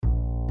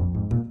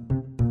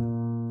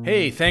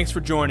Hey, thanks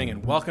for joining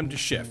and welcome to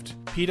Shift,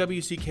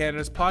 PwC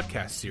Canada's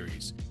podcast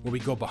series, where we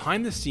go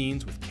behind the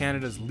scenes with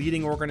Canada's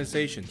leading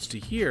organizations to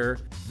hear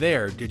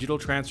their digital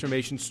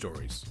transformation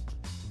stories.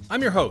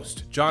 I'm your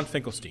host, John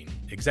Finkelstein,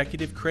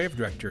 Executive Creative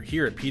Director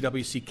here at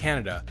PwC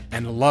Canada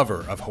and a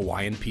lover of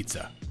Hawaiian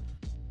pizza.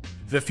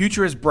 The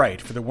future is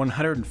bright for the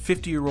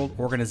 150-year-old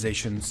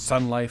organization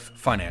Sun Life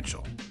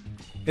Financial.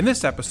 In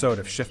this episode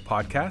of Shift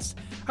Podcast,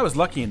 I was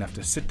lucky enough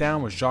to sit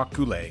down with Jacques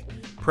Goulet,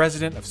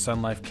 President of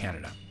Sun Life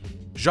Canada.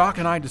 Jacques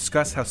and I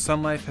discuss how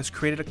Sun Life has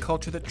created a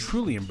culture that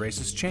truly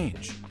embraces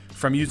change,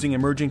 from using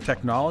emerging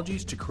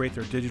technologies to create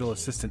their digital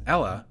assistant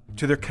Ella,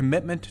 to their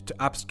commitment to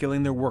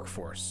upskilling their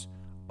workforce,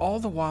 all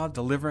the while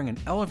delivering an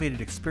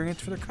elevated experience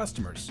for their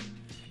customers.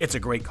 It's a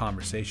great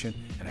conversation,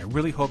 and I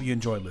really hope you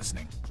enjoy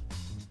listening.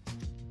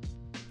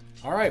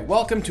 All right,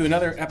 welcome to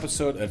another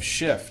episode of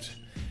Shift.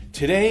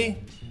 Today,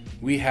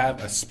 we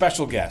have a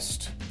special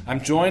guest.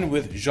 I'm joined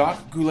with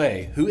Jacques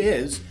Goulet, who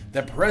is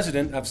the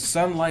President of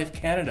Sun Life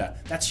Canada.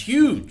 That's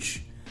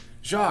huge.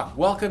 Jacques,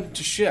 welcome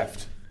to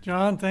Shift.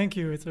 John, thank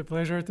you. It's a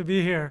pleasure to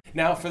be here.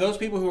 Now, for those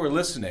people who are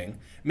listening,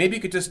 maybe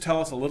you could just tell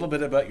us a little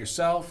bit about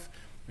yourself,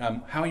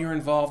 how you're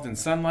involved in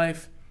Sun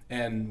Life,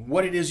 and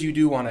what it is you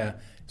do on a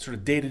sort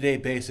of day-to-day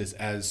basis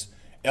as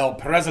El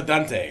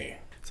Presidente.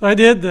 So I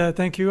did,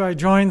 thank you. I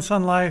joined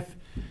Sun Life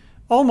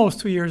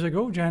almost 2 years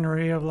ago,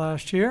 January of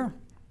last year.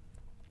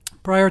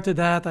 Prior to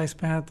that, I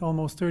spent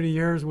almost 30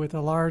 years with a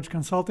large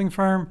consulting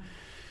firm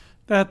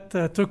that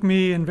took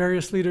me in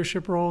various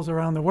leadership roles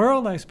around the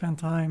world. I spent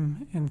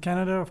time in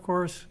Canada, of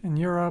course, in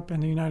Europe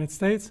and the United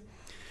States.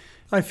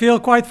 I feel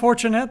quite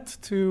fortunate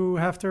to,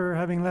 after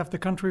having left the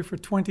country for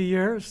 20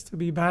 years, to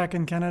be back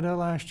in Canada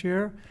last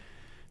year.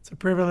 It's a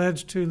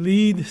privilege to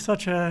lead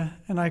such an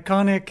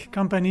iconic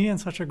company and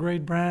such a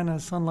great brand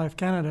as Sun Life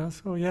Canada.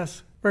 So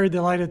yes, very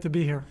delighted to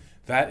be here.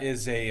 That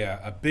is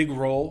a big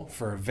role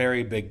for a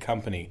very big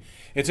company.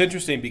 It's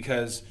interesting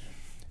because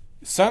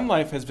Sun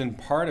Life has been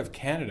part of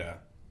Canada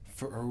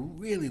for a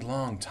really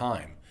long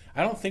time.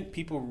 I don't think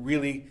people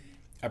really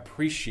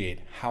appreciate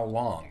how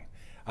long.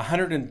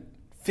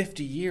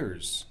 150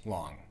 years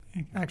long.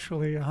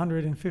 Actually,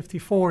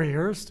 154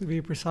 years to be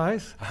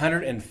precise.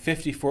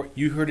 154,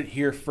 you heard it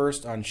here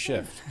first on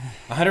Shift.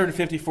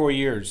 154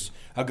 years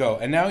ago,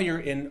 and now you're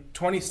in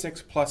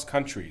 26 plus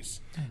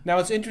countries. Now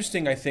it's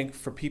interesting, I think,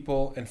 for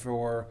people and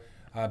for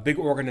big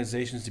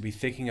organizations to be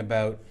thinking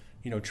about,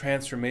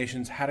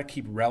 transformations, how to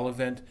keep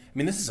relevant. I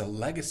mean, this is a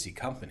legacy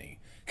company.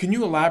 Can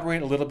you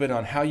elaborate a little bit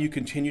on how you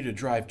continue to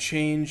drive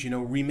change,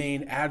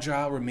 remain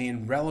agile,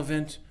 remain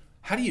relevant?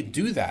 How do you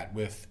do that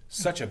with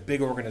such a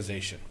big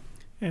organization?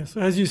 Yeah,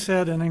 so as you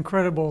said, an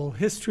incredible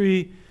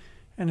history,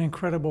 an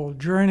incredible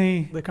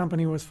journey. The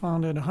company was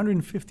founded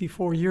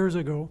 154 years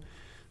ago.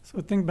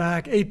 So think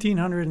back,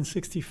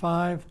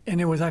 1865,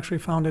 and it was actually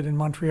founded in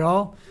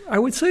Montreal. I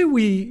would say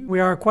we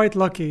are quite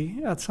lucky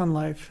at Sun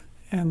Life.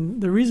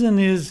 And the reason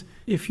is,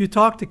 if you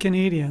talk to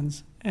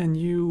Canadians and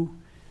you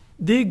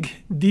dig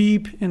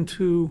deep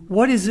into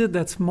what is it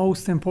that's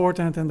most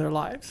important in their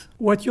lives,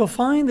 what you'll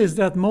find is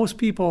that most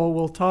people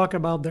will talk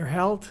about their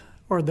health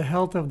or the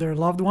health of their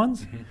loved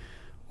ones. Mm-hmm.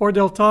 Or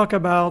they'll talk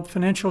about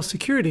financial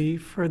security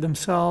for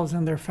themselves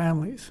and their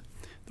families.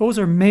 Those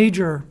are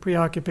major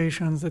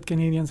preoccupations that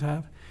Canadians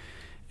have.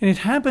 And it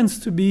happens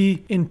to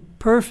be in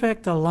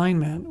perfect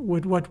alignment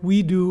with what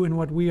we do and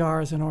what we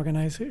are as an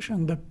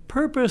organization. The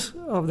purpose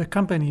of the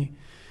company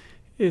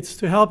is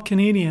to help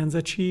Canadians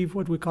achieve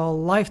what we call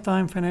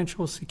lifetime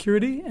financial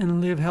security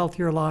and live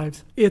healthier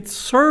lives. It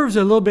serves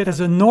a little bit as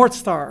a North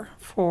Star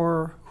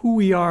for who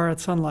we are at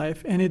Sun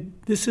Life, and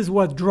this is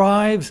what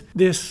drives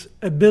this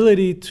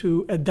ability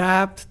to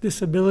adapt,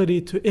 this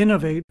ability to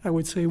innovate. I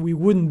would say we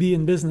wouldn't be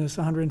in business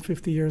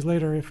 150 years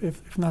later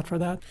if not for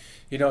that.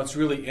 It's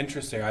really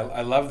interesting.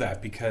 I love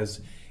that, because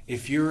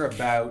if you're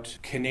about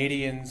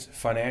Canadians'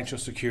 financial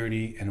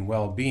security and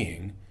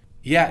well-being,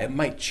 yeah, it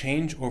might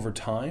change over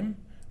time,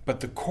 but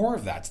the core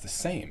of that's the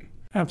same.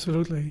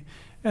 Absolutely.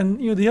 And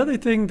the other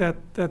thing that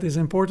is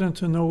important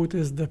to note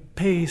is the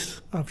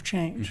pace of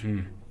change.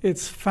 Mm-hmm.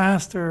 It's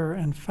faster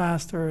and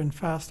faster and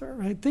faster,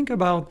 right? Think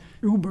about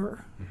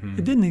Uber. Mm-hmm.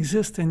 It didn't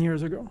exist 10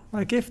 years ago.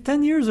 Like if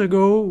 10 years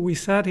ago we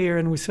sat here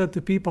and we said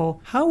to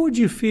people, how would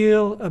you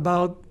feel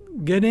about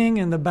getting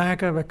in the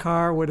back of a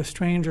car with a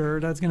stranger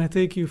that's going to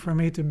take you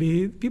from A to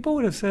B? People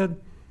would have said,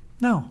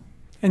 no.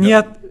 And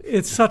yet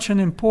it's such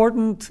an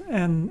important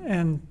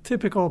and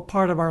typical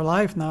part of our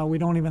life now, we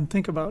don't even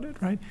think about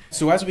it, right?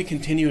 So as we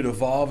continue to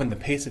evolve and the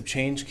pace of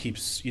change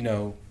keeps,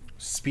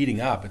 speeding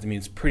up,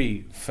 it's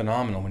pretty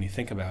phenomenal when you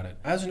think about it.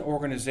 As an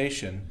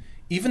organization,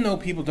 even though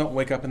people don't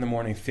wake up in the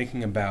morning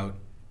thinking about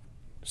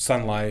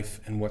Sun Life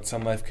and what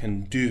Sun Life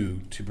can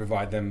do to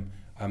provide them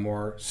a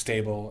more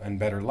stable and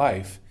better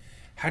life,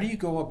 how do you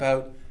go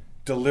about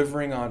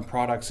delivering on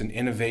products and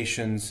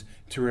innovations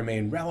to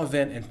remain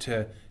relevant and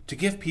to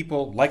give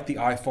people like the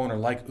iPhone or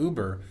like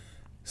Uber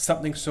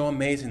something so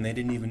amazing they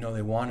didn't even know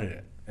they wanted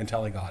it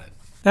until they got it?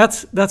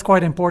 That's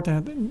quite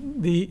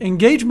important. The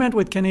engagement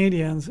with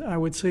Canadians, I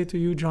would say to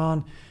you,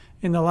 John,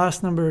 in the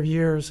last number of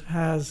years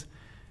has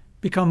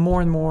become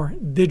more and more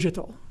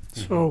digital.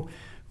 So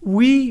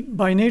we,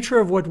 by nature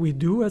of what we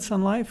do at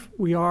Sun Life,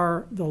 we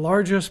are the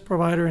largest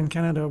provider in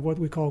Canada of what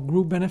we call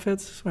group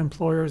benefits, so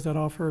employers that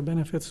offer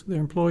benefits to their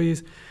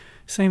employees.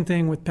 Same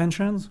thing with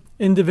pensions,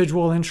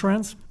 individual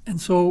insurance. And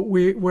so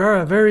we're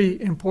a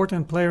very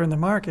important player in the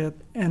market,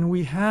 and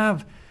we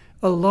have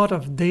a lot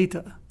of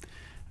data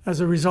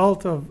as a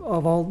result of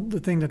all the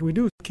things that we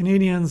do.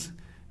 Canadians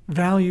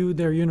value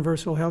their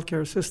universal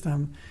healthcare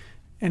system,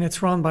 and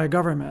it's run by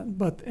government.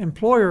 But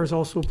employers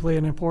also play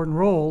an important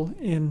role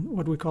in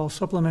what we call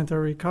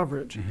supplementary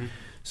coverage.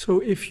 So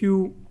if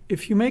you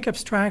make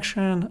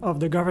abstraction of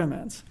the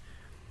governments,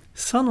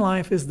 Sun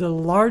Life is the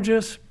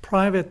largest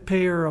private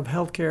payer of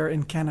healthcare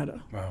in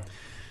Canada. Wow.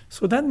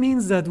 So that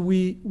means that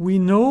we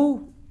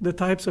know the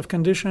types of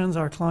conditions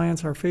our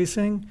clients are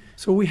facing.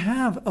 So we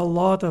have a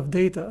lot of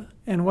data.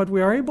 And what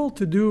we are able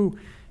to do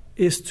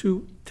is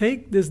to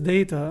take this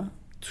data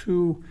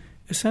to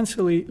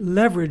essentially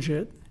leverage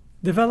it,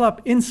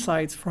 develop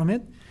insights from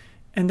it,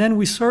 and then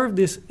we serve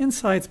these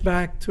insights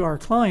back to our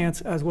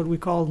clients as what we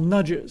call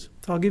nudges.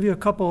 So I'll give you a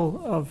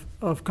couple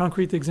of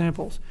concrete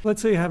examples.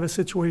 Let's say you have a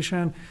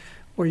situation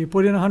where you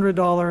put in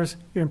 $100,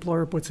 your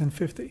employer puts in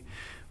 $50.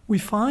 We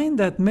find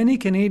that many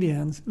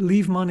Canadians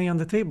leave money on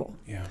the table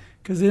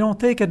because they don't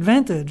take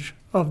advantage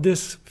of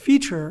this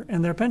feature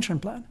in their pension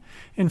plan.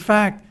 In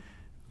fact,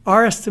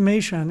 our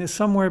estimation is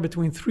somewhere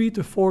between $3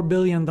 to $4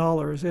 billion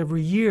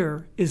every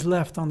year is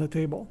left on the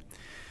table.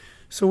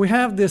 So we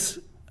have this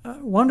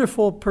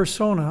wonderful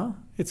persona.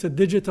 It's a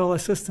digital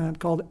assistant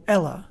called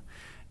Ella.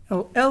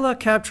 Now, Ella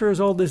captures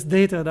all this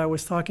data that I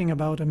was talking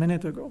about a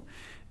minute ago.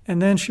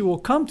 And then she will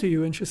come to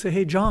you and she'll say,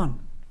 hey,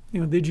 John,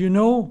 did you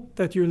know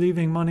that you're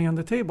leaving money on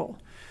the table?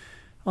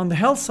 On the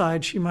health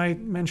side, she might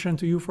mention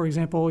to you, for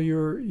example,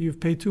 you've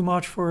paid too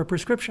much for a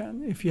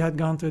prescription. If you had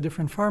gone to a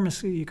different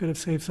pharmacy, you could have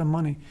saved some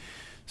money.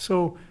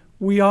 So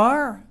we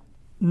are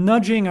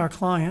nudging our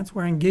clients.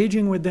 We're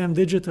engaging with them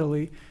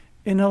digitally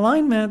in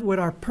alignment with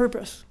our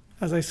purpose,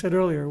 as I said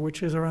earlier,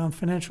 which is around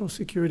financial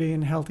security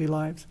and healthy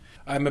lives.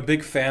 I'm a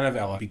big fan of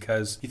Ella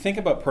because you think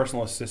about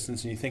personal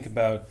assistants and you think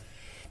about,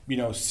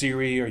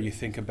 Siri, or you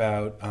think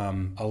about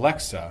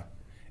Alexa.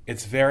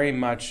 It's very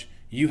much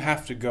you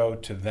have to go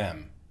to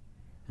them,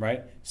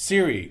 right?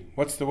 Siri,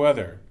 what's the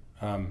weather?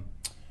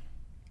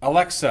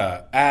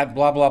 Alexa, add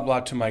blah, blah, blah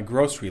to my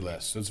grocery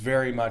list. So it's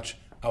very much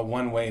a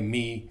one-way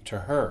me to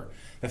her.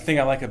 The thing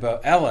I like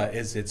about Ella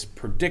is it's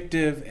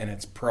predictive and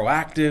it's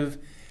proactive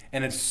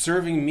and it's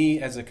serving me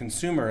as a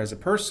consumer, as a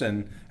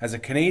person, as a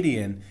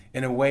Canadian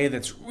in a way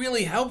that's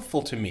really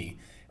helpful to me.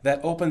 That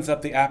opens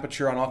up the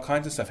aperture on all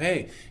kinds of stuff.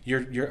 Hey,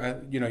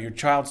 your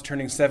child's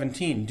turning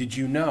 17. Did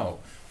you know?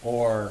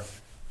 Or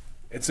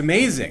it's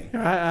amazing.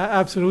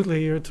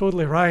 Absolutely, you're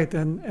totally right.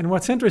 And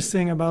what's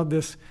interesting about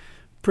this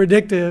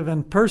predictive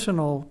and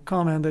personal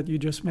comment that you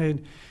just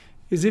made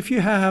is if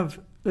you have,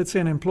 let's say,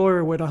 an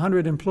employer with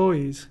 100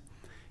 employees,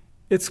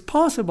 it's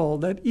possible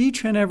that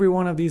each and every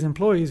one of these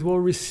employees will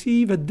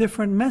receive a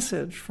different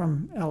message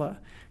from Ella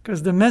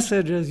because the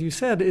message, as you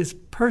said, is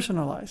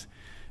personalized.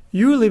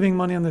 You're leaving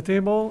money on the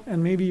table,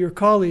 and maybe your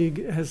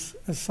colleague has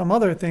some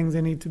other things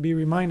they need to be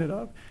reminded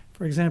of.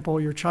 For example,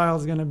 your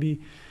child's going to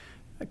be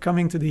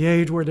coming to the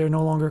age where they're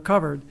no longer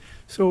covered.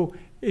 So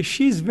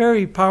she's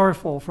very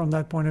powerful from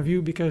that point of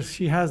view because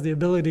she has the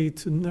ability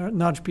to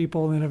nudge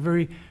people in a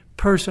very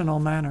personal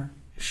manner.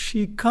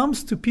 She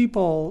comes to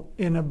people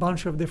in a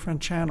bunch of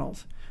different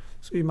channels.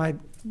 So you might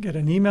get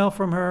an email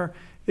from her.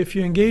 If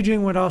you're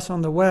engaging with us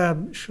on the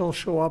web, she'll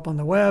show up on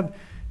the web.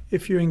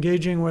 If you're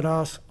engaging with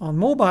us on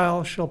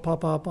mobile, she'll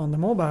pop up on the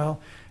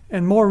mobile.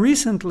 And more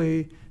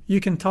recently, you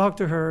can talk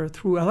to her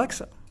through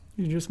Alexa.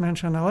 You just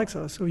mentioned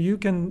Alexa. So you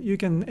can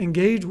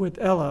engage with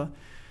Ella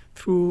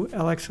through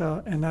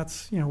Alexa, and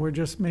that's, we're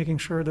just making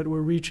sure that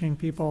we're reaching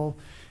people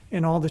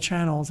in all the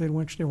channels in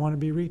which they want to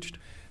be reached.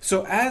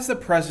 So as the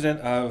president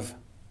of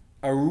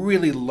a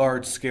really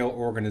large-scale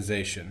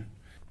organization,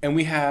 and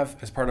we have,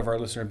 as part of our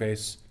listener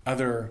base,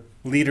 other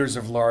leaders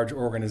of large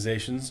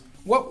organizations,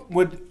 what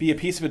would be a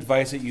piece of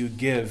advice that you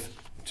give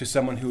to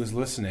someone who is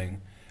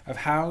listening of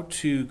how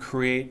to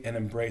create and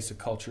embrace a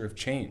culture of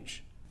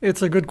change?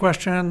 It's a good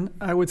question.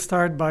 I would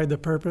start by the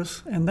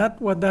purpose. And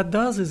what that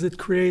does is it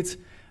creates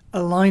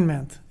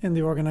alignment in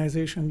the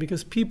organization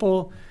because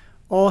people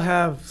all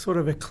have sort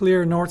of a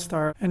clear North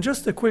Star. And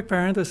just a quick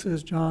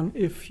parenthesis, John,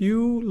 if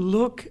you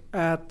look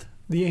at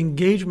the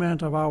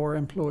engagement of our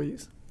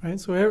employees, right?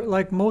 So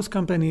like most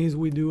companies,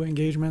 we do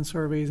engagement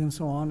surveys and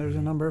so on. There's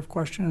a number of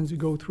questions you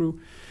go through.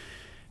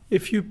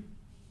 If you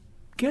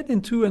get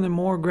into in a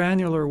more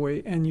granular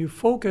way and you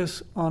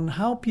focus on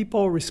how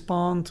people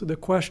respond to the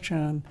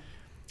question,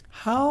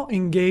 how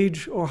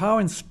engaged or how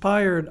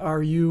inspired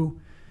are you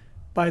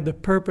by the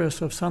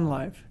purpose of Sun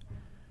Life,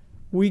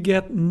 we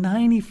get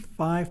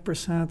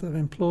 95% of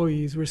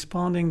employees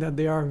responding that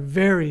they are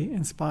very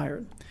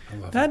inspired.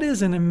 That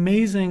is an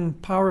amazing,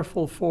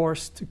 powerful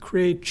force to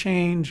create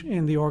change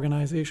in the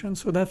organization.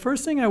 So that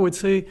first thing I would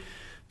say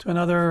to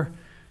another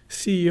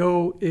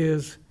CEO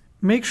is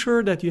make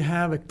sure that you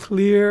have a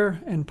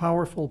clear and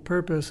powerful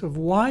purpose of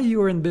why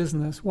you're in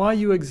business, why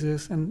you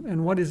exist,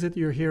 and what is it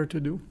you're here to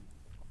do.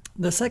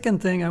 The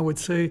second thing I would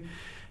say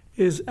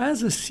is,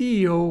 as a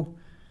CEO,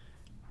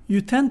 you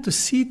tend to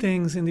see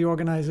things in the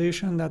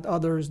organization that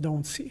others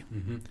don't see,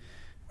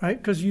 right?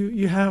 Because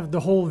you have the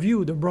whole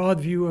view, the broad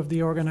view of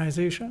the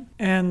organization.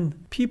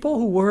 And people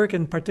who work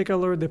in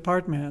particular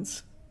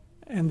departments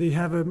and they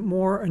have a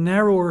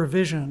narrower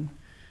vision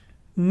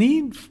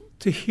need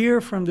to hear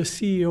from the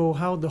CEO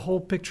how the whole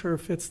picture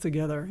fits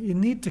together. You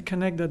need to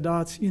connect the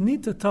dots. You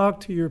need to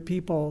talk to your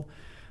people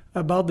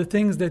about the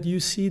things that you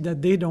see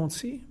that they don't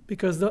see.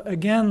 Because,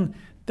 again,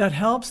 that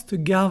helps to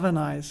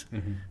galvanize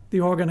the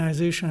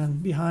organization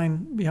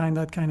behind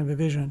that kind of a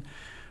vision.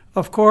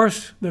 Of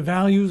course, the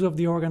values of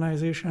the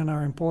organization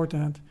are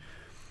important.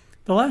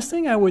 The last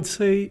thing I would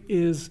say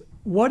is,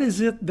 what is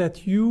it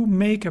that you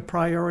make a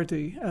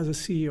priority as a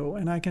CEO?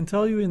 And I can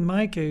tell you in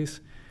my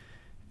case,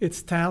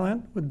 it's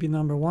talent would be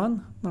number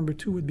one, number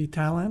two would be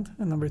talent,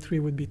 and number three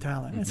would be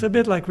talent. It's a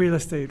bit like real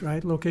estate,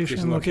 right?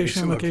 Location.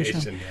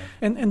 Yeah.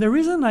 And the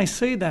reason I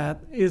say that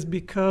is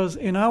because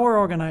in our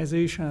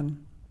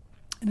organization,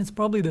 and it's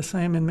probably the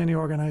same in many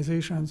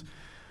organizations,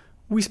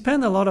 we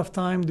spend a lot of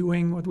time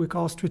doing what we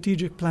call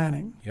strategic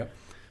planning. Yep.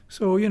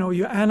 So,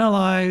 you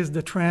analyze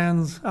the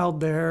trends out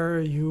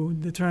there, you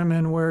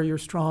determine where you're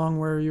strong,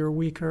 where you're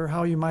weaker,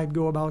 how you might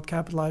go about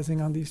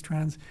capitalizing on these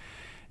trends.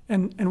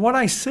 And what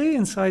I say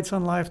inside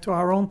Sun Life to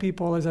our own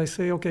people is I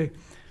say, okay,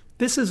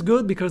 this is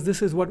good because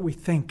this is what we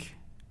think,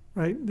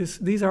 right?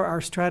 These are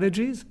our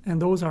strategies, and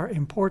those are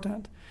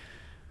important.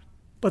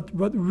 But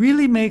what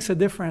really makes a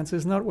difference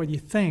is not what you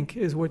think,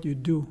 is what you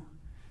do.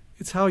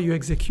 It's how you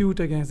execute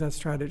against that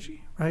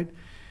strategy, right?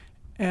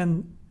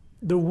 And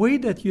the way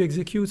that you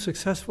execute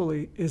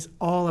successfully is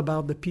all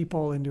about the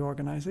people in the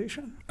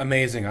organization.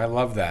 Amazing. I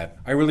love that.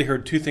 I really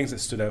heard two things that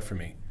stood out for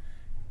me.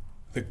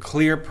 The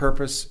clear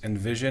purpose and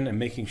vision and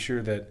making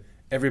sure that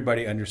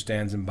everybody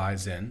understands and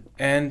buys in,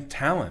 and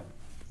talent.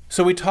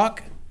 So we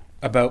talk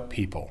about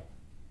people.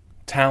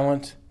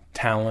 Talent.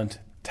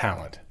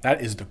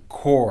 That is the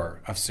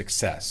core of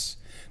success.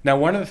 Now,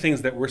 one of the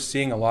things that we're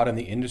seeing a lot in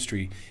the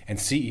industry and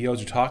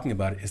CEOs are talking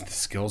about is the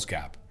skills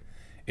gap.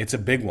 It's a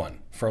big one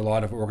for a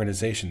lot of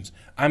organizations.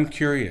 I'm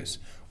curious,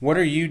 what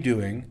are you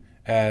doing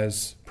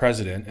as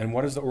president, and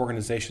what is the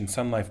organization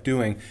Sun Life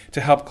doing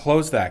to help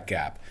close that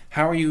gap?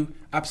 How are you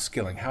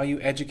upskilling? How are you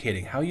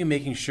educating? How are you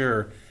making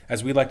sure,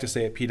 as we like to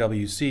say at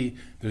PwC,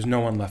 there's no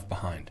one left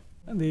behind?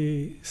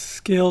 The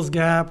skills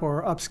gap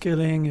or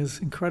upskilling is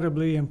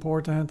incredibly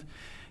important.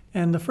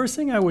 And the first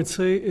thing I would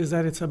say is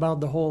that it's about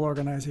the whole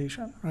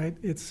organization, right?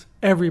 It's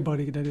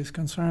everybody that is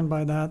concerned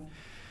by that.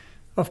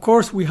 Of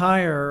course, we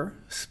hire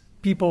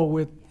people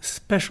with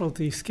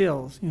specialty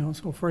skills.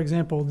 So for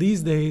example,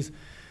 these days,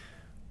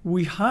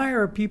 we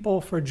hire people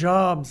for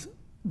jobs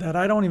that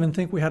I don't even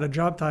think we had a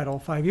job title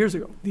 5 years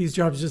ago. These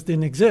jobs just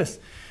didn't exist.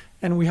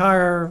 And we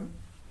hire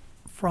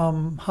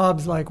from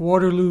hubs like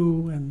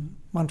Waterloo and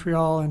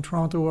Montreal and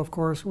Toronto, of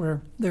course,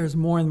 where there's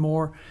more and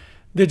more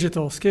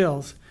digital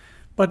skills.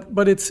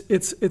 But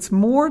it's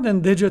more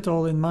than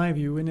digital in my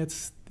view, and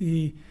it's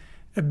the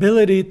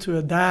ability to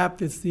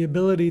adapt. It's the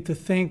ability to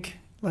think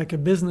like a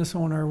business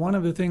owner. One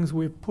of the things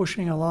we're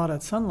pushing a lot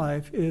at Sun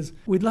Life is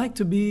we'd like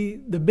to be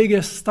the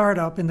biggest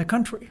startup in the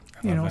country.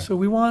 So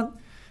we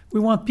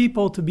want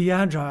people to be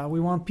agile. We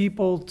want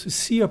people to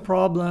see a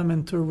problem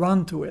and to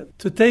run to it,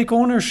 to take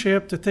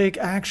ownership, to take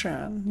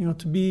action,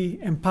 to be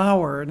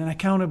empowered and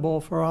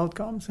accountable for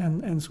outcomes.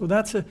 And so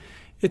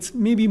it's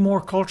maybe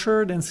more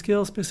culture than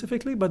skill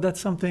specifically, but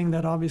that's something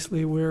that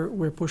obviously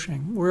we're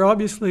pushing. We're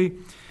obviously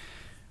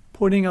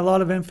putting a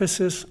lot of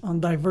emphasis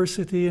on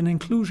diversity and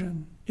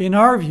inclusion. In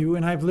our view,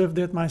 and I've lived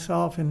it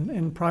myself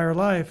in prior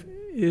life,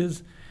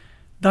 is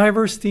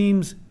diverse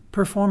teams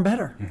perform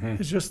better.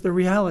 It's just the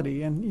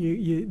reality, and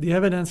the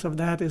evidence of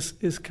that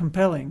is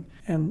compelling.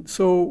 And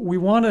so we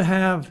want to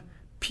have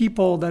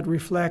people that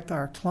reflect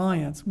our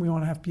clients. We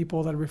want to have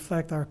people that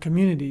reflect our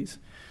communities.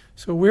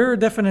 So we're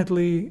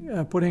definitely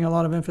putting a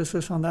lot of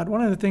emphasis on that.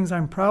 One of the things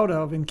I'm proud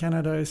of in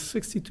Canada is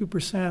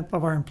 62%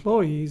 of our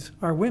employees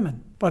are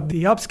women. But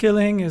the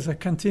upskilling is a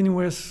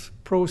continuous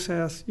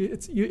process.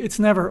 It's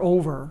never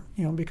over,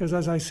 because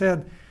as I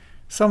said,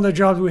 some of the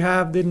jobs we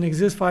have didn't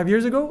exist 5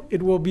 years ago.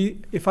 It will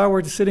be, if I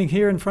were sitting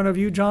here in front of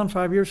you, John,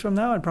 5 years from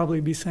now, I'd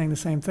probably be saying the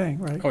same thing,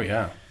 right? Oh,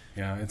 yeah.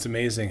 Yeah, it's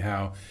amazing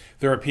how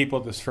there are people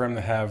at this firm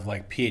that have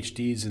like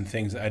PhDs in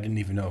things that I didn't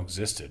even know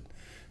existed.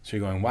 So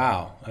you're going,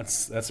 wow,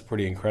 that's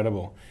pretty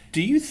incredible.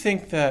 Do you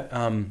think that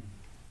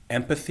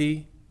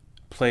empathy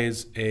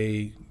plays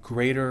a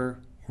greater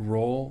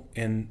role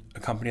in a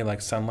company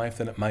like Sun Life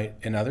than it might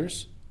in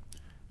others?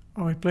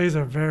 Oh, it plays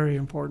a very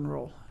important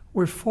role.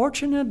 We're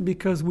fortunate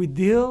because we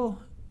deal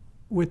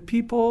with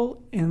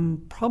people in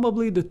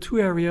probably the two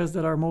areas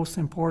that are most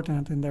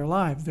important in their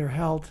lives, their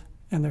health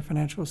and their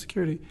financial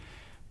security.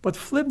 But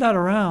flip that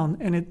around,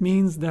 and it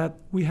means that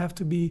we have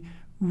to be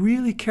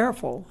really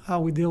careful how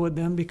we deal with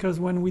them, because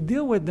when we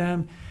deal with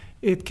them,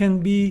 it can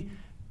be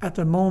at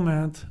the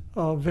moment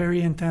of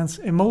very intense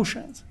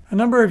emotions. A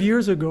number of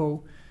years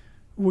ago,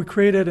 we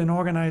created an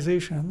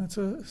organization. It's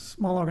a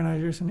small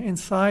organization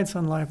inside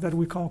Sun Life that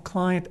we call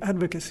Client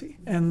Advocacy.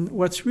 And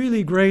what's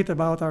really great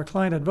about our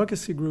Client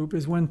Advocacy group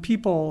is when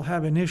people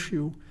have an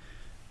issue,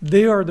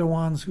 they are the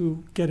ones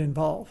who get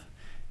involved.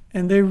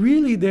 And they're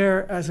really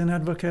there as an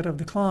advocate of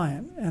the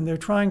client. And they're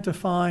trying to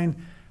find,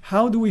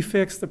 how do we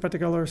fix the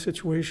particular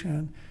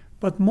situation?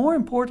 But more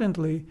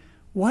importantly,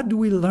 what do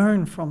we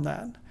learn from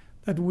that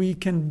we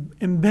can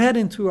embed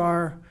into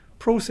our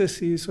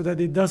processes so that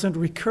it doesn't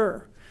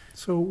recur?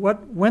 So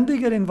when they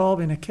get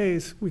involved in a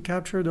case, we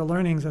capture the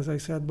learnings, as I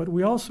said, but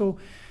we also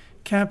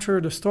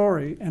capture the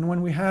story. And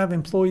when we have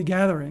employee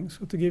gatherings,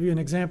 so to give you an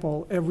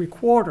example, every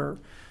quarter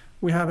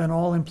we have an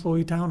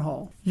all-employee town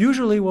hall.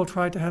 Usually we'll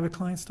try to have a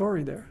client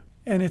story there.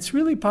 And it's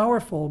really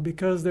powerful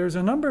because there's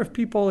a number of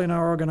people in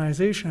our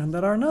organization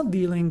that are not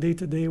dealing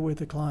day-to-day with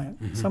the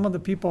client. Mm-hmm. Some of the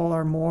people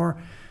are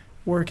more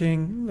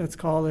working, let's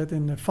call it,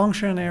 in the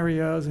function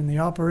areas, in the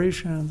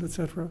operations,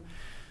 etc.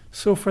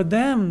 So for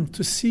them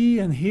to see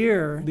and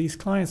hear these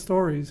client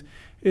stories,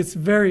 it's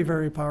very,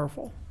 very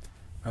powerful.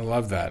 I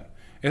love that.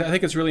 I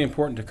think it's really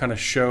important to kind of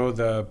show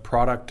the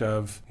product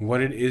of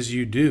what it is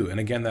you do. And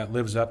again, that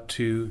lives up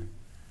to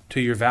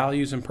your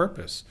values and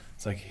purpose.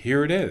 It's like,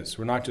 here it is.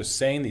 We're not just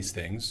saying these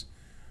things.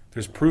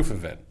 There's proof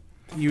of it.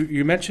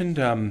 You mentioned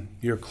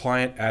your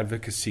client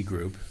advocacy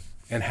group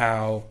and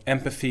how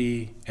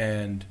empathy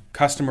and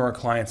customer or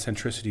client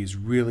centricity is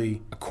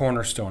really a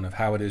cornerstone of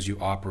how it is you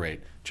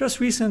operate. Just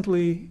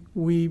recently,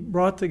 we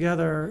brought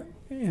together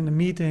in a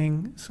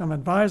meeting some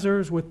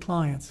advisors with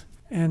clients.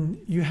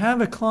 And you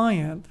have a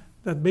client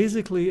that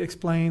basically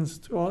explains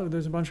to all,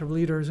 there's a bunch of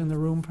leaders in the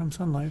room from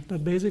Sun Life,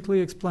 that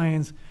basically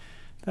explains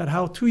that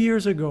how 2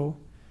 years ago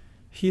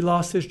he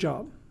lost his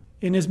job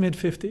in his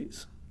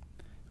mid-50s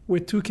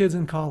with 2 kids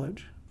in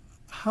college.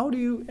 How do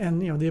you,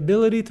 and the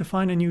ability to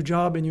find a new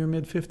job in your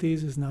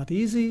mid-50s is not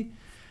easy.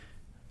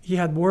 He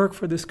had worked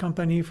for this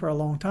company for a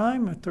long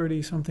time,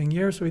 30-something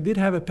years, so he did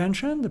have a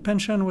pension. The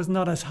pension was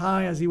not as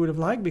high as he would have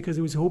liked because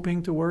he was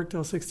hoping to work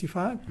till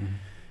 65. Mm-hmm.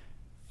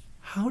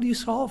 How do you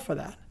solve for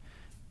that?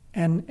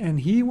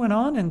 And he went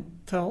on and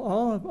tell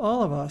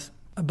all of us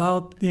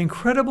about the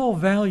incredible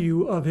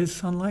value of his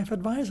Sun Life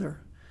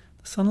advisor.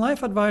 The Sun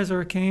Life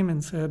advisor came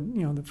and said,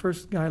 the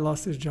first guy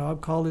lost his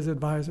job, called his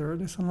advisor.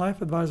 The Sun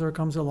Life advisor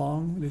comes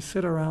along, they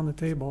sit around the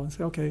table and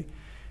say, okay,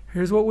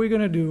 here's what we're going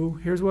to do,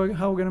 here's how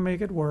we're going to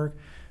make it work.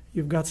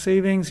 You've got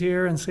savings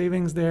here and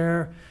savings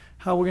there,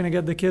 how we're going to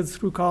get the kids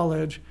through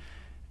college.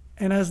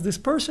 And as this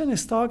person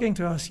is talking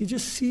to us, you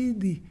just see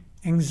the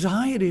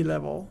anxiety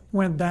level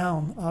went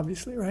down,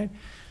 obviously, right?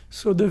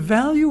 So the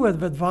value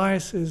of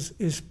advice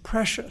is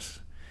precious.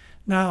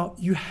 Now,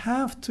 you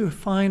have to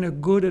find a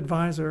good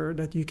advisor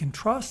that you can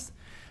trust,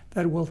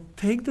 that will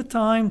take the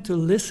time to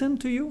listen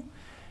to you.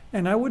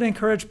 And I would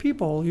encourage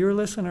people, your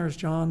listeners,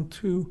 John,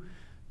 to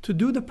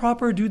do the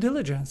proper due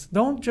diligence.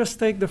 Don't just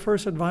take the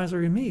first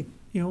advisor you meet.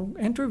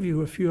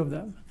 Interview a few of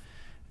them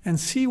and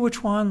see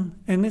which one.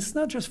 And it's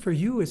not just for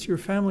you, it's your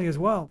family as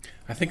well.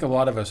 I think a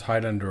lot of us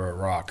hide under a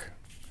rock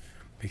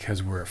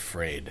because we're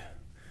afraid.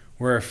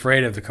 We're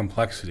afraid of the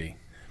complexity.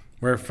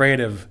 We're afraid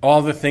of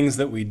all the things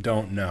that we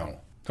don't know.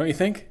 Don't you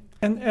think?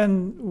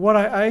 And what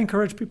I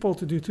encourage people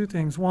to do 2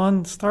 things.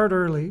 One, start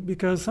early,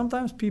 because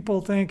sometimes people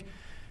think,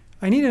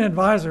 I need an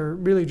advisor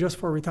really just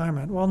for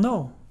retirement. Well,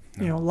 no.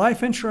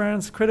 Life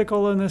insurance,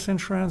 critical illness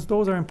insurance,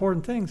 those are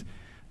important things.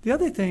 The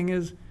other thing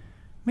is,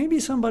 maybe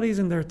somebody's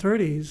in their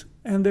 30s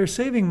and they're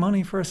saving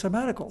money for a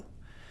sabbatical.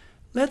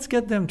 Let's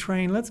get them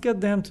trained. Let's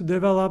get them to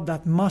develop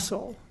that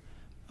muscle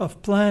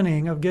of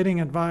planning, of getting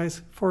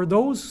advice for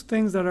those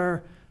things that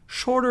are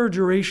shorter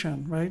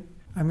duration, right?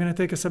 I'm going to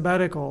take a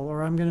sabbatical,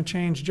 or I'm going to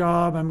change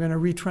job, I'm going to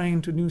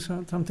retrain to do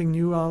something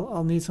new,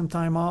 I'll need some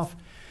time off.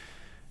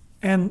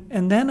 And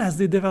then as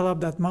they develop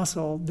that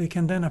muscle, they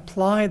can then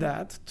apply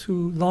that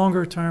to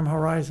longer term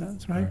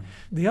horizons, right?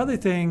 The other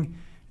thing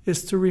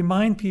is to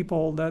remind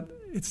people that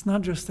it's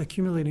not just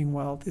accumulating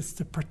wealth, it's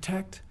to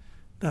protect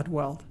that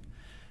wealth,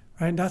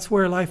 right? That's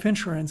where life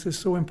insurance is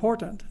so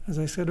important. As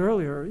I said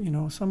earlier,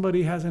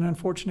 somebody has an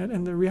unfortunate,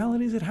 and the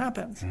reality is it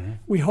happens. Mm-hmm.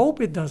 We hope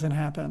it doesn't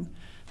happen,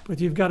 but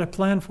you've got to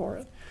plan for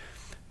it.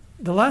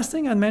 The last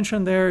thing I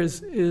mentioned there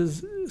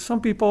is some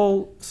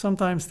people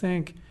sometimes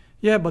think,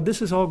 yeah, but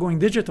this is all going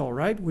digital,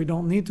 right? We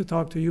don't need to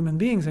talk to human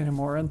beings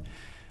anymore. And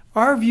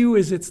our view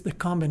is it's the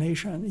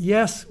combination.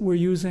 Yes, we're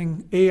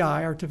using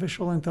AI,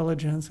 artificial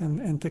intelligence,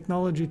 and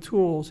technology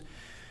tools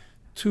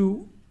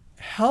to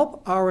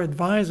help our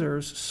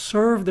advisors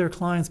serve their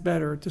clients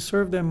better, to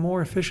serve them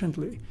more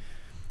efficiently.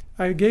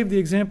 I gave the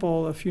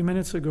example a few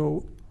minutes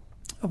ago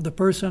of the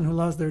person who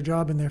lost their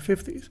job in their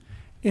 50s.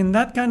 In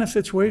that kind of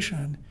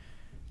situation,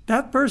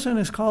 that person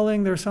is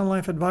calling their Sun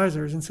Life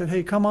advisors and said,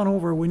 hey, come on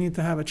over, we need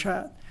to have a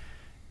chat.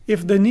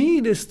 If the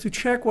need is to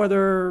check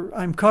whether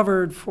I'm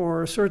covered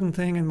for a certain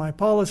thing in my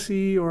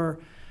policy, or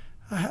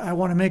I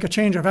want to make a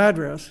change of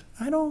address,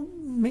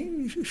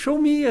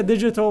 show me a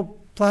digital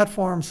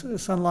platforms,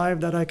 Sun Life,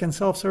 that I can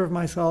self-serve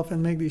myself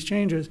and make these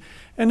changes.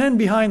 And then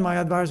behind, my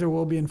advisor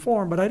will be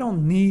informed, but I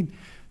don't need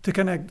to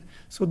connect.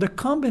 So the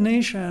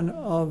combination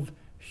of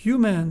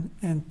human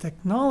and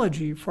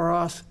technology for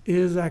us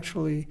is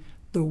actually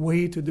the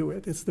way to do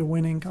it. It's the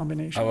winning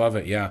combination. I love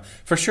it, yeah.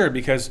 For sure,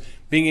 because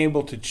being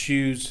able to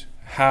choose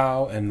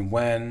how and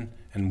when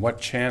and what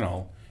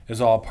channel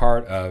is all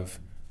part of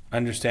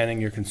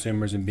understanding your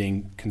consumers and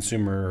being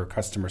consumer or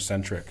customer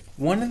centric.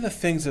 One of the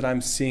things that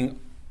I'm seeing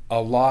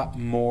a lot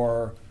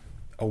more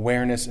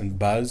awareness and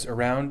buzz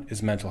around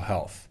is mental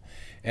health.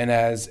 And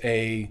as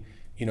a,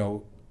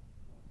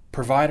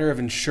 provider of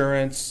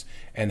insurance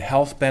and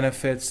health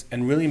benefits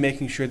and really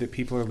making sure that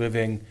people are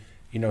living,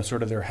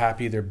 sort of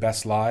their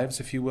best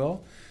lives, if you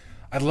will,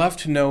 I'd love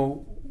to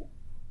know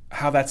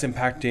how that's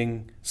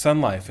impacting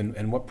Sun Life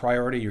and what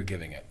priority you're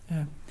giving it.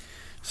 Yeah.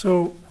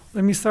 So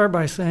let me start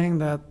by saying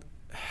that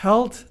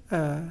health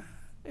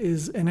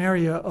is an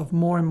area of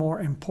more and more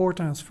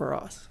importance for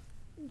us,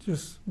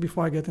 just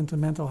before I get into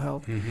mental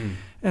health. Mm-hmm.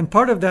 And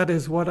part of that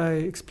is what I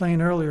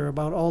explained earlier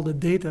about all the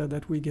data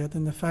that we get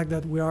and the fact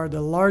that we are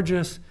the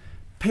largest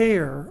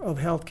payer of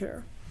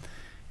healthcare.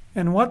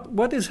 And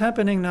what is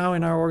happening now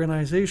in our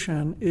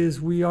organization is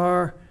we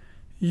are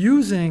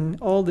using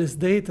all this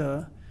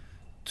data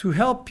to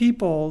help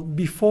people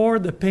before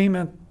the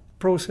payment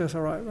process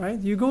arrives, right?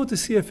 You go to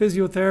see a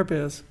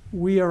physiotherapist,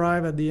 we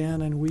arrive at the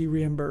end and we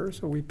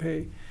reimburse or we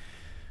pay.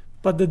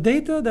 But the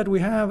data that we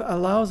have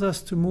allows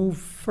us to move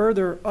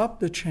further up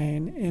the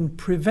chain in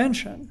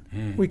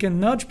prevention. We can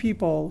nudge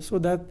people so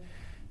that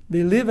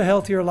they live a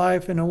healthier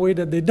life in a way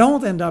that they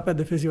don't end up at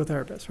the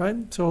physiotherapist,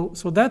 right?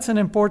 So that's an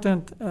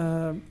important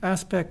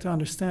aspect to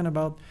understand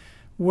about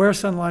where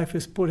Sun Life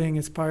is putting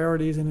its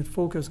priorities and its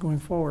focus going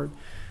forward.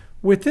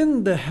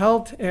 Within the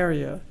health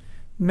area,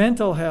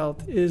 mental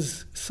health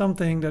is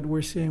something that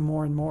we're seeing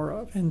more and more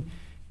of. And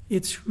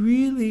it's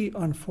really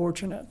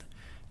unfortunate.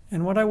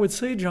 And what I would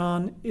say,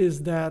 John,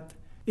 is that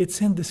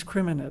it's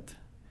indiscriminate.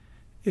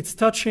 It's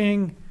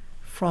touching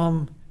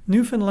from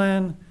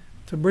Newfoundland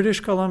to British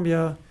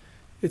Columbia.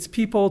 It's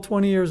people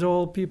 20 years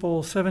old,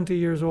 people 70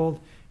 years old.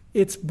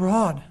 It's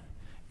broad,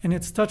 and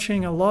it's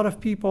touching a lot of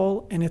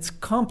people, and it's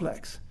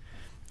complex.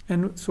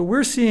 And so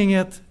we're seeing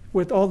it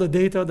with all the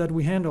data that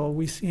we handle.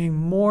 We're seeing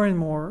more and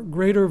more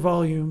greater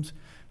volumes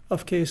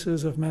of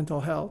cases of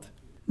mental health.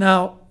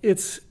 Now,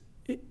 it's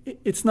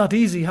not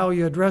easy how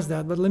you address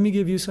that, but let me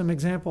give you some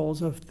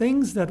examples of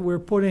things that we're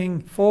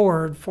putting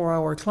forward for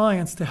our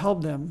clients to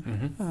help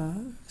them.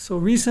 Mm-hmm. So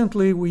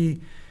recently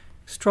we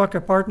struck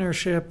a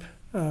partnership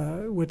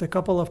with a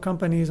couple of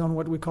companies on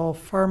what we call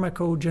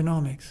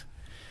pharmacogenomics.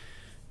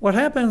 What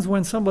happens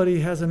when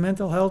somebody has a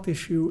mental health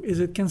issue is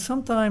it can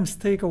sometimes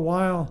take a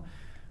while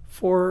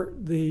for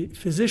the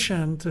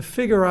physician to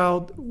figure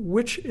out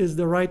which is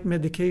the right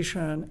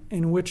medication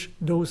in which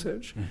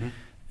dosage. Mm-hmm.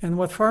 And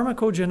what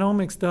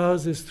pharmacogenomics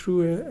does is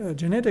through a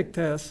genetic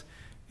test,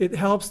 it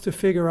helps to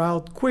figure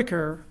out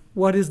quicker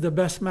what is the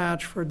best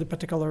match for the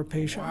particular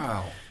patient.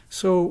 Wow.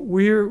 So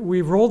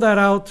we've rolled that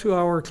out to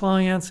our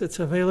clients. It's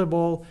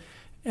available,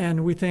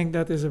 and we think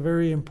that is a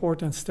very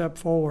important step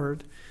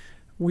forward.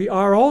 We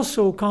are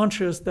also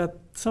conscious that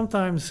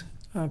sometimes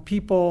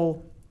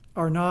people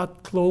are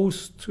not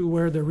close to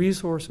where the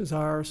resources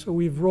are. So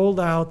we've rolled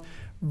out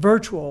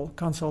virtual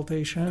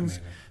consultations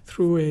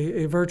through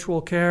a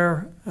virtual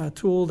care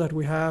tool that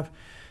we have.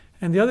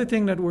 And the other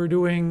thing that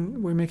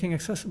we're making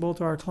accessible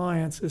to our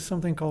clients is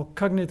something called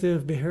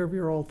cognitive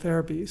behavioral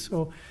therapy.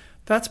 So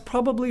that's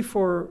probably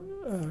for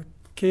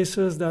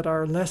cases that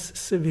are less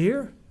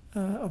severe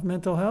of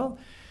mental health.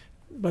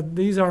 But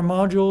these are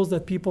modules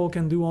that people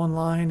can do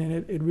online,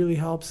 and it really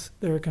helps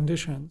their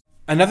condition.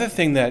 Another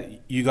thing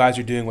that you guys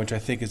are doing, which I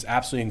think is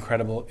absolutely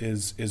incredible,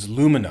 is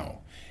Lumino.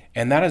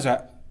 And that is,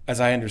 as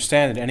I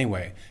understand it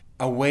anyway,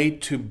 a way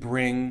to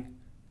bring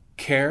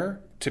care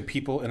to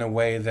people in a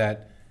way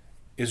that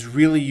is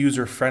really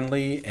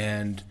user-friendly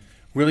and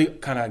really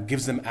kind of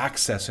gives them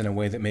access in a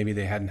way that maybe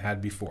they hadn't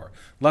had before.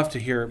 Love to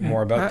hear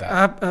more about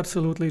that.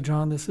 Absolutely,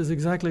 John. This is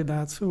exactly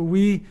that. So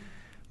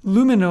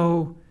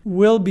Lumino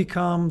will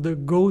become the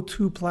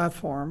go-to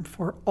platform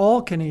for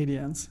all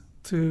Canadians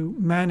to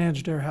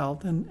manage their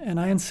health. And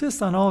I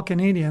insist on all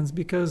Canadians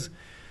because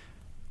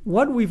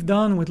what we've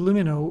done with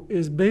Lumino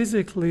is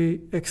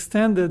basically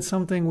extended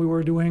something we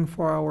were doing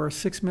for our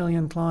 6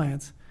 million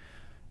clients,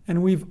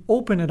 and we've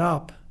opened it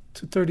up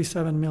to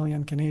 37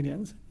 million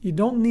Canadians. You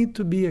don't need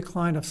to be a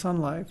client of Sun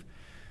Life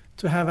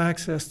to have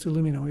access to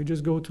Lumino. You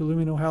just go to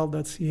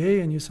luminohealth.ca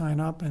and you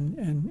sign up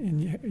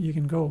and you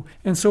can go.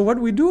 And so what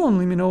we do on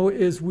Lumino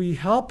is we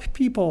help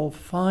people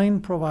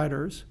find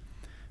providers,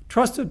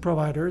 trusted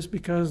providers,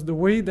 because the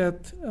way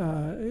that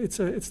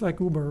it's like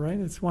Uber, right?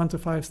 It's 1 to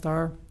 5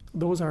 star.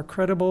 Those are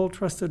credible,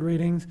 trusted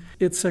ratings.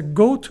 It's a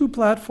go-to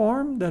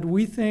platform that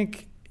we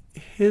think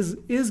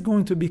is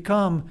going to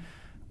become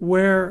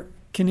where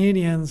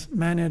Canadians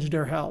manage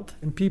their health.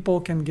 And people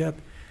can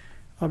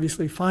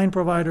obviously find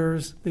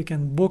providers. They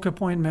can book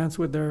appointments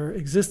with their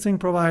existing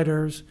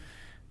providers.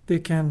 They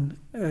can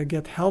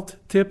get health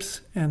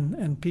tips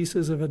and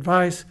pieces of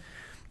advice.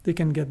 They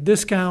can get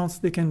discounts.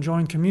 They can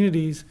join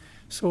communities.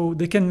 So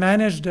they can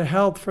manage the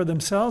health for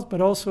themselves,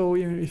 but also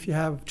if you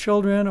have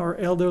children or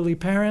elderly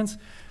parents,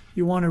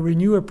 you want to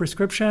renew a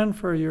prescription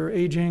for your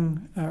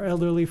aging or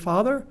elderly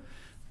father,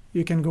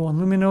 you can go on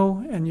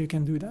Lumino and you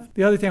can do that.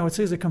 The other thing I would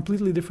say is a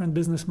completely different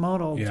business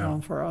model, John,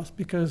 for us,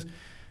 because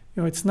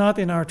it's not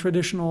in our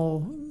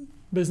traditional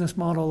business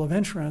model of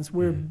insurance.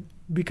 We're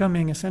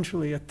becoming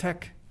essentially a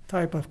tech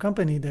type of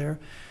company there.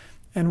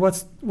 And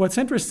what's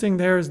interesting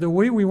there is the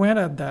way we went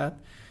at that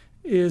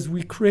is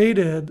we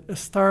created a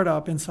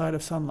startup inside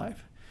of Sun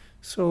Life.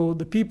 So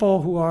the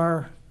people who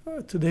are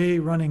today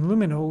running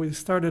Lumino, we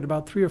started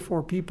about 3 or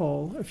 4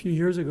 people a few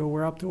years ago.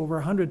 We're up to over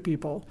 100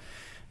 people.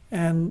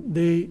 And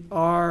they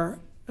are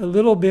a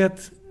little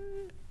bit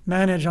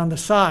managed on the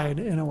side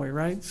in a way,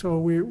 right? So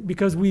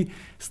because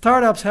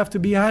startups have to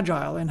be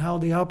agile in how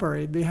they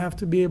operate. They have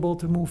to be able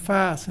to move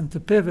fast and to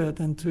pivot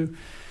and to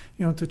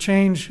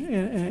change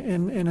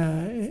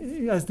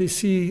as they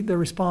see the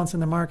response in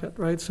the market,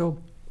 right? So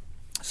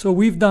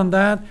we've done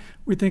that.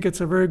 We think it's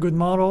a very good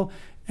model,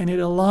 and it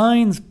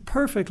aligns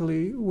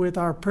perfectly with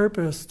our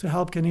purpose to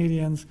help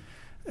Canadians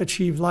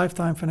achieve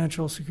lifetime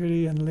financial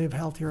security and live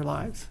healthier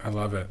lives. I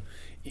love it.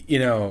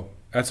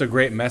 That's a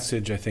great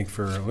message, I think,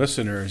 for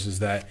listeners, is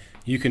that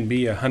you can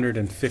be a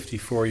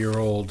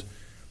 154-year-old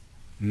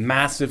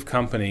massive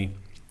company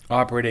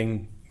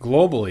operating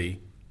globally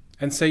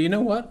and say, you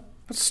know what?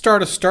 Let's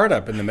start a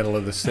startup in the middle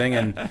of this thing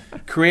and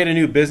create a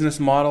new business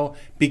model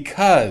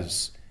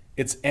because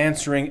it's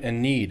answering a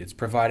need. It's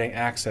providing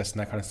access and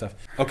that kind of stuff.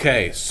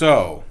 Okay,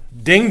 so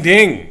ding,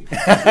 ding.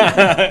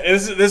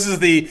 This is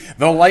the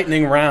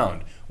lightning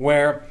round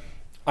where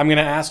I'm going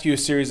to ask you a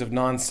series of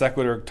non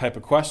sequitur type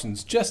of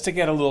questions just to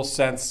get a little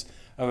sense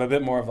of a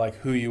bit more of like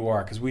who you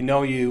are, because we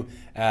know you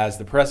as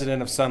the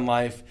president of Sun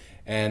Life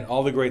and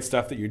all the great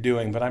stuff that you're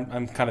doing, but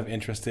I'm kind of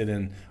interested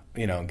in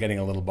getting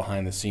a little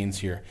behind the scenes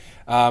here.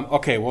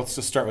 Okay, well, let's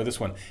just start with this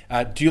one.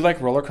 Do you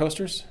like roller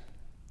coasters?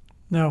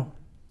 No.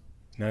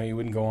 No, you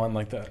wouldn't go on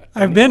like that?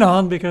 I've been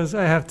on because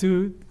I have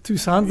two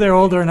sons. They're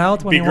older now,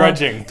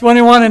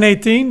 21 and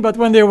 18. But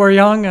when they were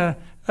young,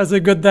 as a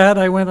good dad,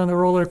 I went on the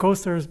roller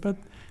coasters. But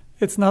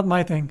it's not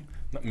my thing.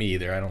 Not me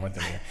either. I don't like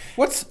them either.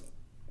 What's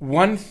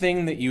one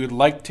thing that you would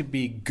like to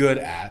be good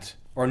at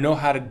or know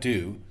how to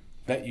do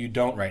that you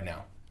don't right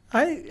now?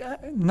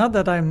 Not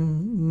that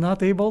I'm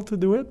not able to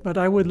do it, but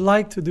I would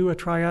like to do a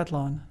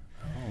triathlon.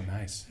 Oh,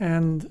 nice.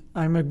 And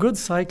I'm a good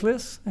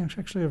cyclist. I'm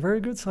actually a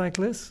very good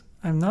cyclist.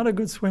 I'm not a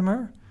good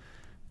swimmer.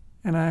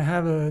 And I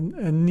have a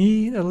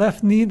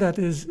left knee that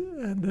is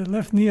the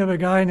left knee of a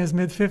guy in his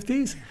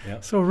mid-50s.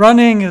 Yep. So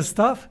running is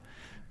tough.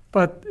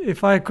 But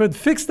if I could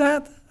fix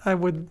that,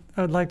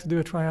 I'd like to do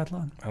a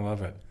triathlon. I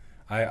love it.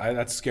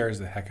 That scares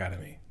the heck out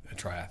of me, a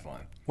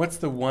triathlon. What's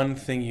the one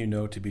thing you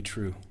know to be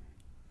true?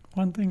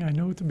 One thing I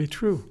know to be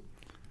true.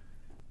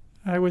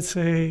 I would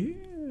say,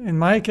 in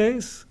my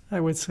case, I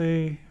would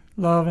say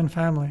love and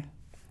family.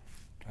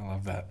 I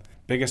love that.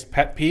 Biggest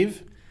pet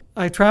peeve?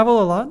 I travel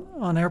a lot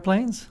on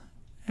airplanes,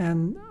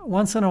 and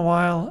once in a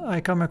while I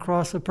come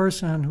across a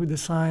person who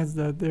decides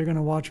that they're going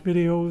to watch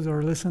videos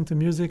or listen to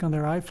music on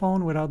their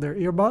iPhone without their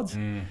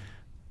earbuds.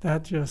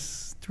 That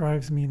just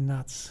drives me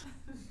nuts.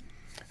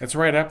 It's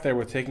right up there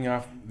with taking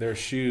off their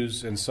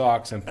shoes and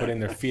socks and putting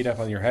their feet up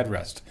on your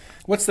headrest.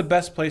 What's the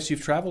best place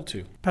you've traveled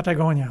to?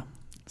 Patagonia.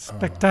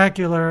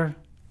 Spectacular,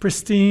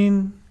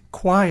 pristine,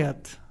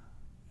 quiet.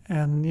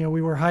 And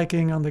we were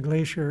hiking on the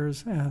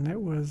glaciers, and it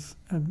was,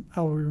 and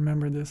I will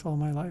remember this all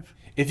my life.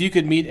 If you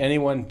could meet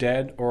anyone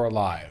dead or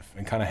alive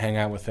and kind of hang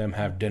out with them,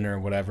 have dinner,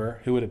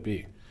 whatever, who would it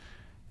be?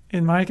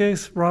 In my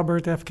case,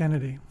 Robert F.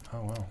 Kennedy.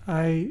 Oh, wow.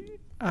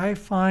 I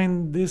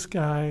find this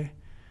guy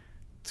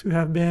to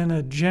have been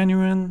a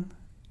genuine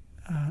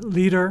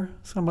leader,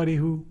 somebody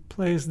who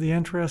placed the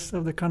interests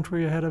of the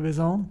country ahead of his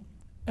own,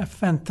 a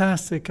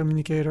fantastic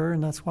communicator,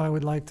 and that's why I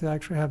would like to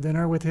actually have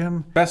dinner with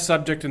him. Best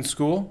subject in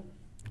school?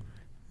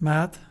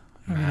 Math.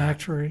 I'm an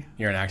actuary.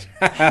 You're an actuary.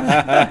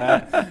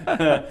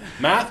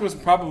 Math was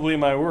probably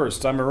my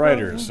worst. I'm a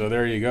writer, so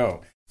there you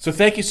go. So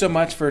thank you so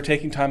much for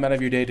taking time out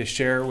of your day to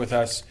share with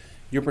us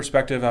your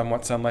perspective on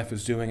what Sun Life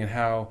is doing and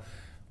how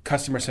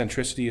customer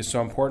centricity is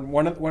so important.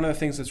 One of the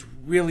things that's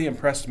really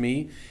impressed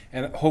me,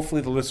 and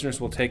hopefully the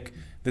listeners will take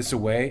this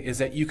away, is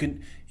that you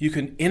can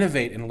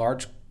innovate in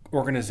large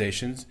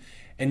organizations,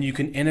 and you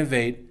can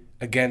innovate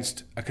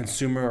against a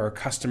consumer or a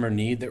customer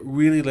need that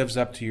really lives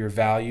up to your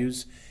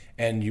values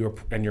and your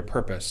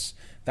purpose.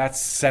 That's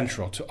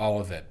central to all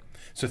of it.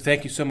 So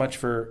thank you so much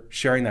for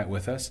sharing that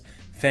with us.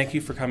 Thank you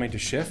for coming to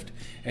Shift,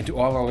 and to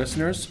all our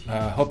listeners,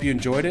 hope you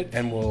enjoyed it,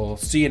 and we'll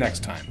see you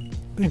next time.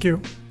 Thank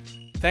you.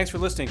 Thanks for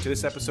listening to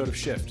this episode of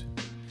Shift.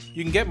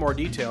 You can get more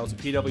details at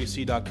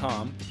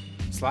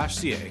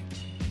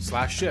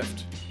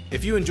pwc.com/ca/shift.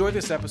 If you enjoyed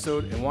this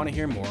episode and want to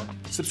hear more,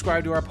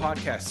 subscribe to our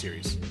podcast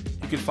series.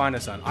 You can find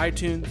us on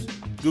iTunes,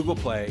 Google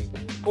Play,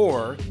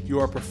 or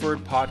your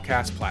preferred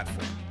podcast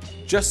platform.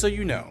 Just so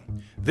you know,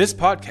 This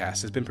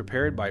podcast has been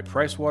prepared by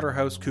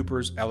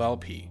PricewaterhouseCoopers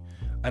LLP,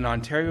 an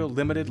Ontario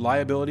limited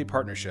liability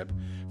partnership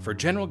for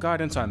general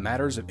guidance on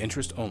matters of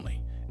interest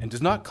only, and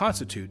does not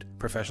constitute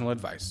professional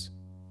advice.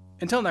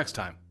 Until next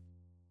time.